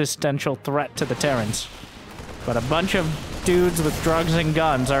an existential threat to the Terrans. But a bunch of dudes with drugs and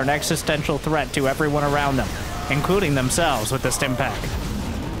guns are an existential threat to everyone around them, including themselves with the stim pack.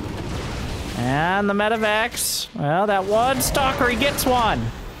 And the medevacs. Well, that one stalker, he gets one.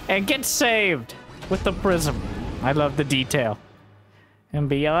 And gets saved with the prism. I love the detail. And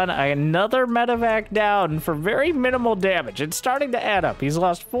ByuN, another medevac down for very minimal damage. It's starting to add up. He's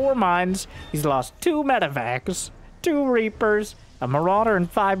lost 4 mines. He's lost 2 medevacs, 2 Reapers, a Marauder, and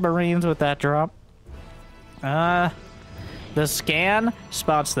 5 Marines with that drop. The scan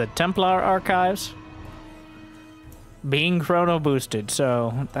spots the Templar archives being chrono boosted,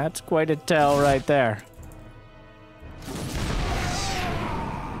 so that's quite a tell right there.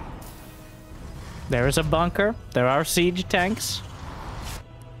 There is a bunker. There are siege tanks.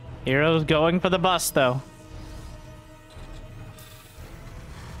 herO's going for the bus, though.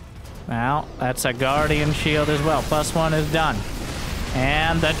 Now, that's a Guardian shield as well. +1 is done.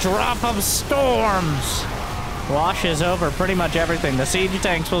 And the drop of storms! washes over pretty much everything. The siege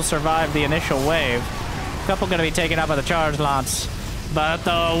tanks will survive the initial wave. A couple gonna be taken out by the charge lots. But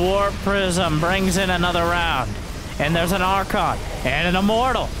the Warp Prism brings in another round. And there's an Archon and an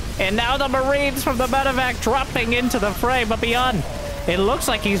Immortal. And now the Marines from the medevac dropping into the fray. But ByuN, it looks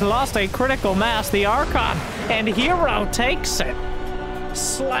like he's lost a critical mass. The Archon and herO takes it.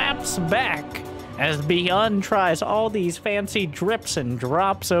 Slaps back as ByuN tries all these fancy drips and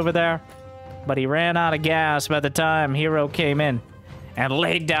drops over there. But he ran out of gas by the time herO came in and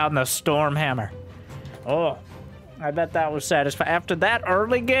laid down the Stormhammer. Oh, I bet that was satisfying. After that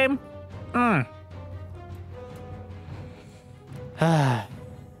early game,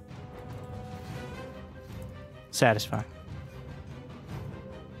 satisfying.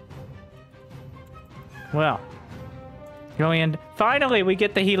 Well, going finally we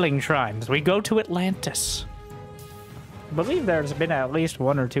get the healing shrines. We go to Atlantis. I believe there's been at least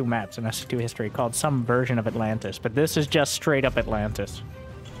 1 or 2 maps in SC2 history called some version of Atlantis, but this is just straight up Atlantis.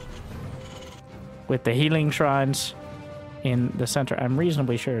 With the healing shrines in the center. I'm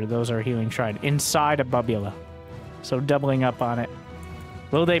reasonably sure those are healing shrines inside a Bubula. So doubling up on it.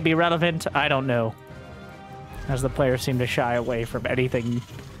 Will they be relevant? I don't know. As the players seem to shy away from anything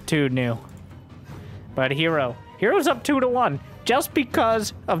too new. But hero's up 2-1 just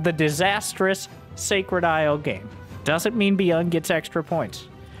because of the disastrous Sacred Isle game. Doesn't mean ByuN gets extra points.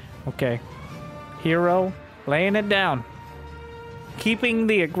 Okay. herO laying it down. Keeping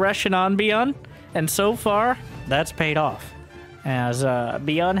the aggression on ByuN. And so far, that's paid off. As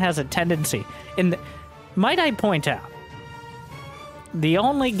ByuN has a tendency. Might I point out, the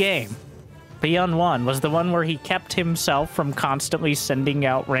only game ByuN won was the one where he kept himself from constantly sending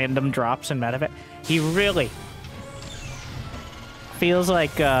out random drops and medevac. He really feels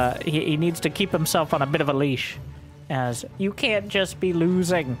like he needs to keep himself on a bit of a leash. As you can't just be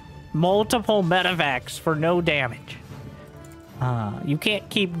losing multiple medevacs for no damage. You can't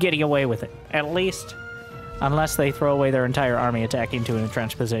keep getting away with it. At least, unless they throw away their entire army attacking to an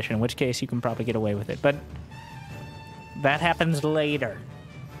entrenched position, in which case you can probably get away with it. But that happens later.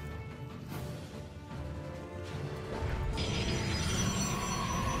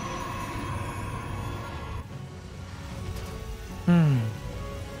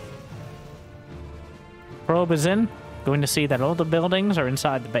 Probe is in. Going to see that all the buildings are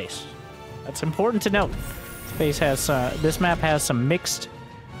inside the base. That's important to note. This map has some mixed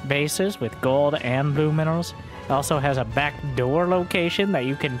bases with gold and blue minerals. It also has a back door location that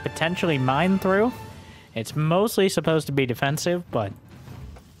you can potentially mine through. It's mostly supposed to be defensive, but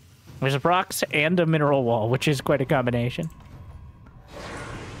there's rocks and a mineral wall, which is quite a combination.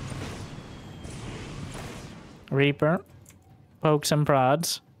 Reaper. Pokes and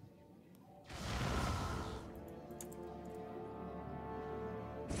prods.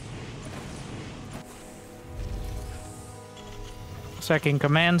 Second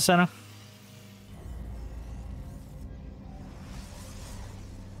command center.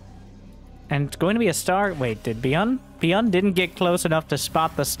 And it's going to be a star... Wait, did ByuN? ByuN didn't get close enough to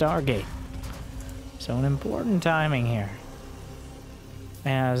spot the Stargate. So an important timing here.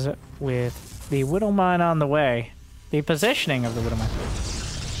 As with the Widow Mine on the way, the positioning of the Widow Mine.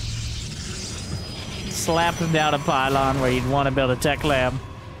 Slaps down a pylon where you'd want to build a tech lab.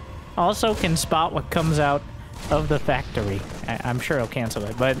 Also can spot what comes out of the factory. I'm sure he'll cancel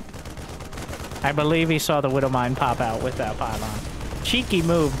it, but I believe he saw the Widow Mine pop out with that pylon. Cheeky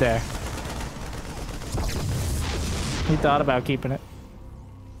move there. He thought about keeping it.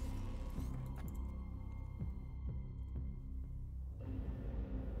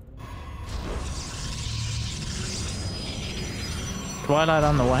 Twilight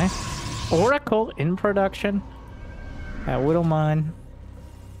on the way. Oracle in production at Widow Mine.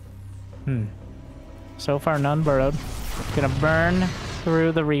 So far, none burrowed. Gonna burn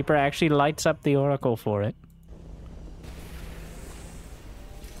through the Reaper. Actually lights up the Oracle for it.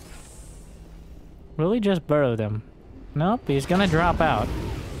 Will he just burrow them? Nope, he's gonna drop out.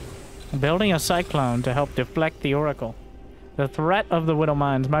 Building a Cyclone to help deflect the Oracle. The threat of the Widow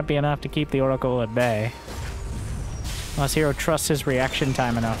Mines might be enough to keep the Oracle at bay. Unless herO trusts his reaction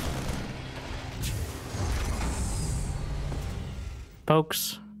time enough.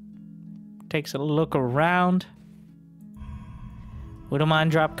 Pokes. Takes a look around. Widow Mine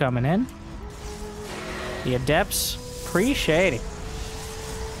drop coming in. The Adepts pre-shading.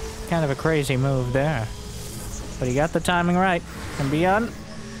 Kind of a crazy move there. But he got the timing right. And ByuN,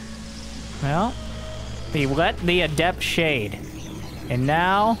 well, he let the Adept shade. And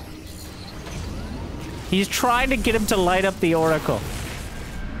now he's trying to get him to light up the Oracle.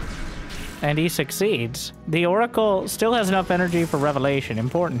 And he succeeds. The Oracle still has enough energy for Revelation.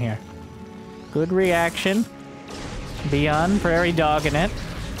 Important here. Good reaction. ByuN, prairie dogging it.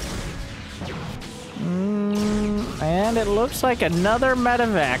 And it looks like another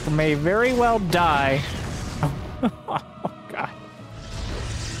medevac may very well die. Oh, God.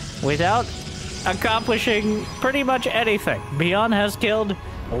 Without accomplishing pretty much anything. ByuN has killed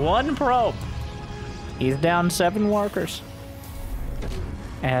 1 probe. He's down 7 workers.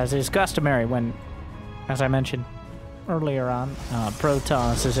 As is customary when, as I mentioned earlier on,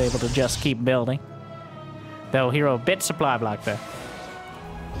 Protoss is able to just keep building. Though herO bit supply block there.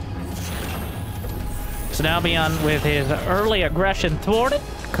 So now ByuN, with his early aggression thwarted,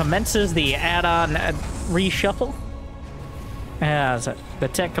 commences the add-on reshuffle. As the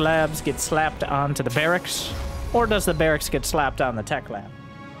tech labs get slapped onto the barracks. Or does the barracks get slapped on the tech lab?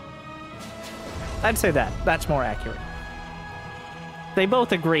 I'd say that. That's more accurate. They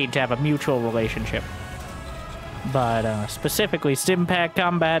both agreed to have a mutual relationship. But specifically, Stimpack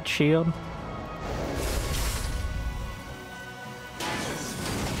Combat Shield.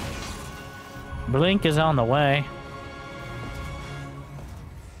 Blink is on the way.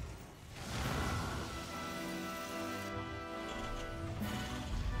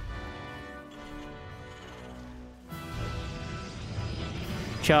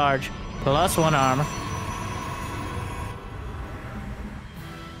 Charge. +1 armor.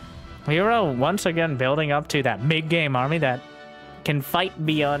 herO once again building up to that mid-game army that can fight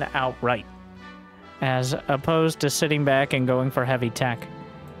ByuN outright, as opposed to sitting back and going for heavy tech.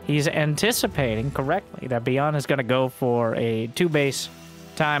 He's anticipating correctly that ByuN is going to go for a 2-base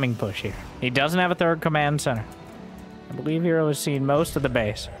timing push here. He doesn't have a 3rd command center. I believe herO has seen most of the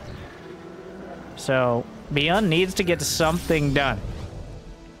base. So ByuN needs to get something done.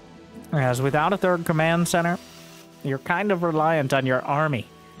 As without a 3rd command center, you're kind of reliant on your army,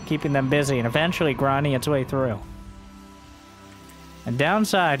 keeping them busy and eventually grinding its way through. And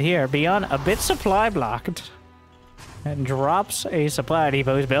downside here, ByuN a bit supply blocked. And drops a supply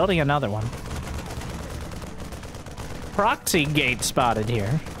depot. He's building another one. Proxy gate spotted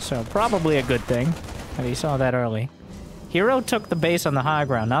here, so probably a good thing that he saw that early. herO took the base on the high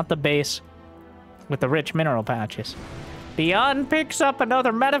ground, not the base with the rich mineral patches. ByuN picks up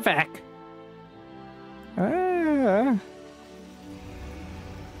another medevac.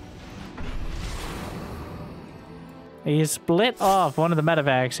 He split off one of the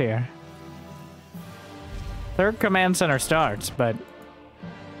medevacs here. 3rd command center starts, but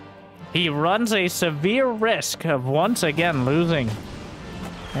he runs a severe risk of once again losing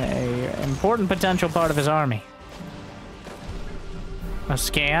an important potential part of his army. A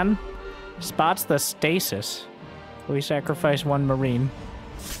scan spots the stasis. We sacrifice 1 Marine.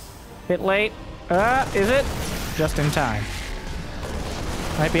 Bit late. Is it? Just in time.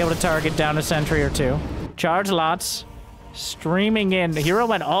 Might be able to target down a sentry or 2. Charge lots. Streaming in. herO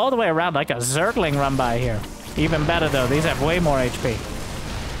went all the way around like a Zergling run by here. Even better, though. These have way more HP.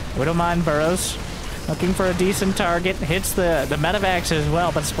 Widowmine burrows. Looking for a decent target. Hits the medevacs as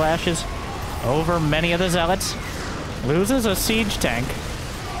well, but splashes over many of the zealots. Loses a siege tank.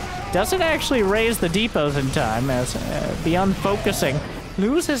 Doesn't actually raise the depots in time, as ByuN focusing.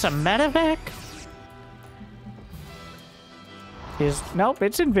 Loses a medevac? Nope,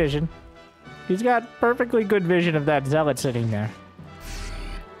 it's in vision. He's got perfectly good vision of that zealot sitting there.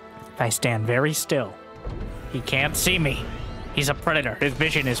 If I stand very still, he can't see me. He's a predator. His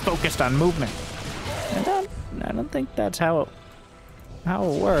vision is focused on movement. I don't think that's how it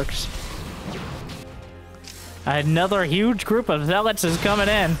works. Another huge group of zealots is coming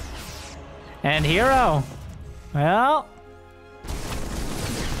in. And herO, well,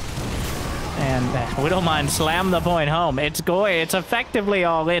 and Widowmine slammed the point home. It's effectively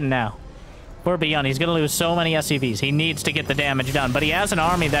all in now. For ByuN, he's going to lose so many SCVs. He needs to get the damage done, but he has an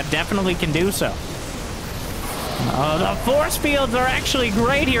army that definitely can do so. Oh, the force fields are actually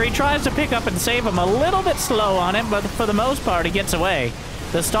great here. He tries to pick up and save him. A little bit slow on it, but for the most part, he gets away.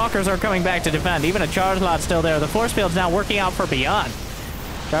 The stalkers are coming back to defend. Even a charge lot still there. The force field's now working out for ByuN.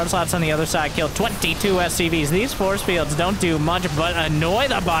 Charge lots on the other side killed 22 SCVs. These force fields don't do much but annoy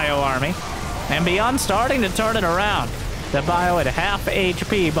the Bio army. And ByuN starting to turn it around. The Bio at half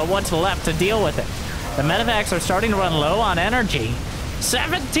HP, but what's left to deal with it? The medevacs are starting to run low on energy.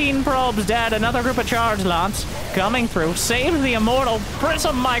 17 probes dead. Another group of charge lots coming through. Saves the immortal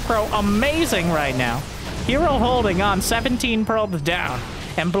Prism Micro. Amazing right now. herO holding on. 17 probes down.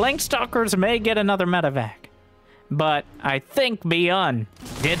 And Blank Stalkers may get another medevac. But I think ByuN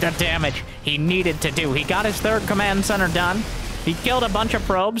did the damage he needed to do. He got his 3rd command center done. He killed a bunch of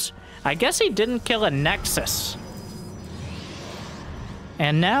probes. I guess he didn't kill a Nexus.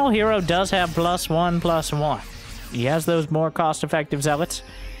 And now herO does have +1/+1. He has those more cost-effective zealots.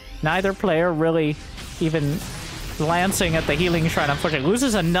 Neither player really even glancing at the healing shrine. Unfortunately,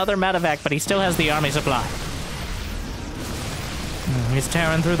 loses another medevac, but he still has the army supply. He's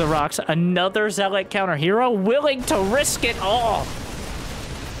tearing through the rocks. Another zealot counter. herO willing to risk it all.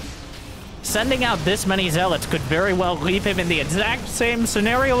 Sending out this many zealots could very well leave him in the exact same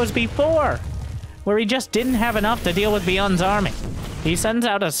scenario as before, where he just didn't have enough to deal with ByuN's army. He sends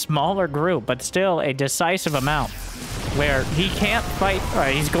out a smaller group, but still a decisive amount, where he can't fight, or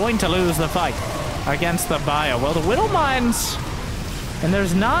he's going to lose the fight against the bio. Well, the Widow Mines, and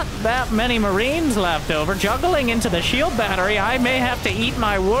there's not that many Marines left over. Juggling into the shield battery, I may have to eat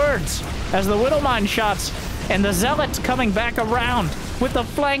my words, as the Widow Mine shots and the Zealots coming back around with the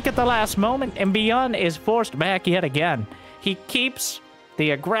flank at the last moment, and ByuN is forced back yet again. He keeps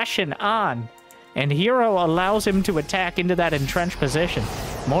the aggression on, and herO allows him to attack into that entrenched position.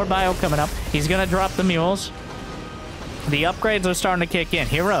 More bio coming up. He's going to drop the mules. The upgrades are starting to kick in.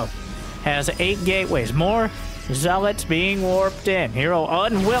 herO has 8 gateways. More zealots being warped in. herO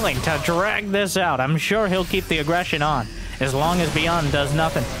unwilling to drag this out. I'm sure he'll keep the aggression on as long as ByuN does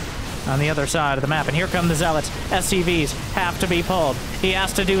nothing on the other side of the map. And here come the zealots. SCVs have to be pulled. He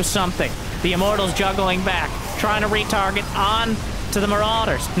has to do something. The Immortals juggling back, trying to retarget on to the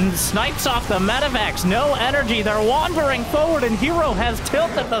Marauders. And snipes off the medevacs. No energy. They're wandering forward, and herO has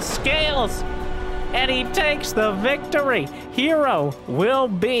tilted the scales. And he takes the victory. herO will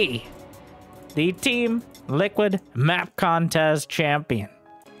be the Team Liquid Map Contest champion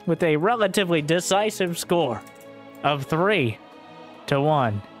with a relatively decisive score of 3-1.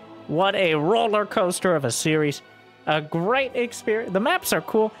 What a roller coaster of a series. A great experience. The maps are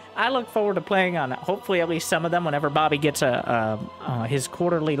cool. I look forward to playing on hopefully at least some of them whenever Bobby gets his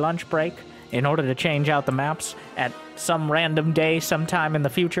quarterly lunch break in order to change out the maps at some random day sometime in the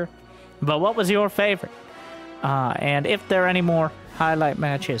future. But what was your favorite? And if there are any more highlight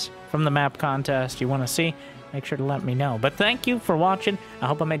matches from the map contest you want to see, make sure to let me know. But thank you for watching. I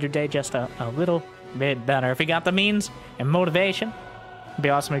hope I made your day just a little bit better. If you got the means and motivation, it'd be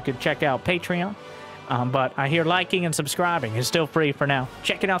awesome if you could check out Patreon. But I hear liking and subscribing is still free for now.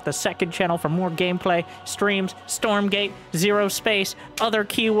 Checking out the second channel for more gameplay, streams, Stormgate, Zero Space, other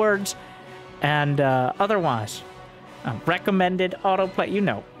keywords, and otherwise. Recommended autoplay, you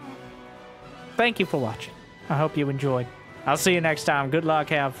know. Thank you for watching. I hope you enjoyed. I'll see you next time. Good luck,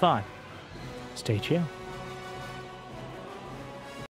 have fun. Stay chill.